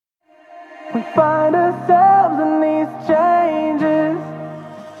we find ourselves in these changes.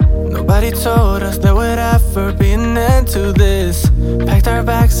 Nobody told us there would ever be an end to this. Packed our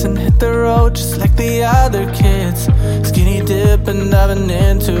bags and hit the road just like the other kids. Skinny dip and diving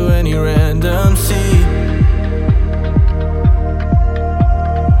into any random sea.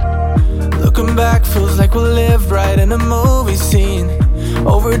 Looking back feels like we lived right in a movie scene.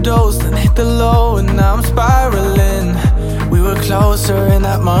 Overdosed and hit the low and now I'm spiraling. We were closer in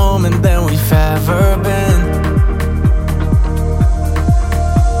that moment than we've ever been.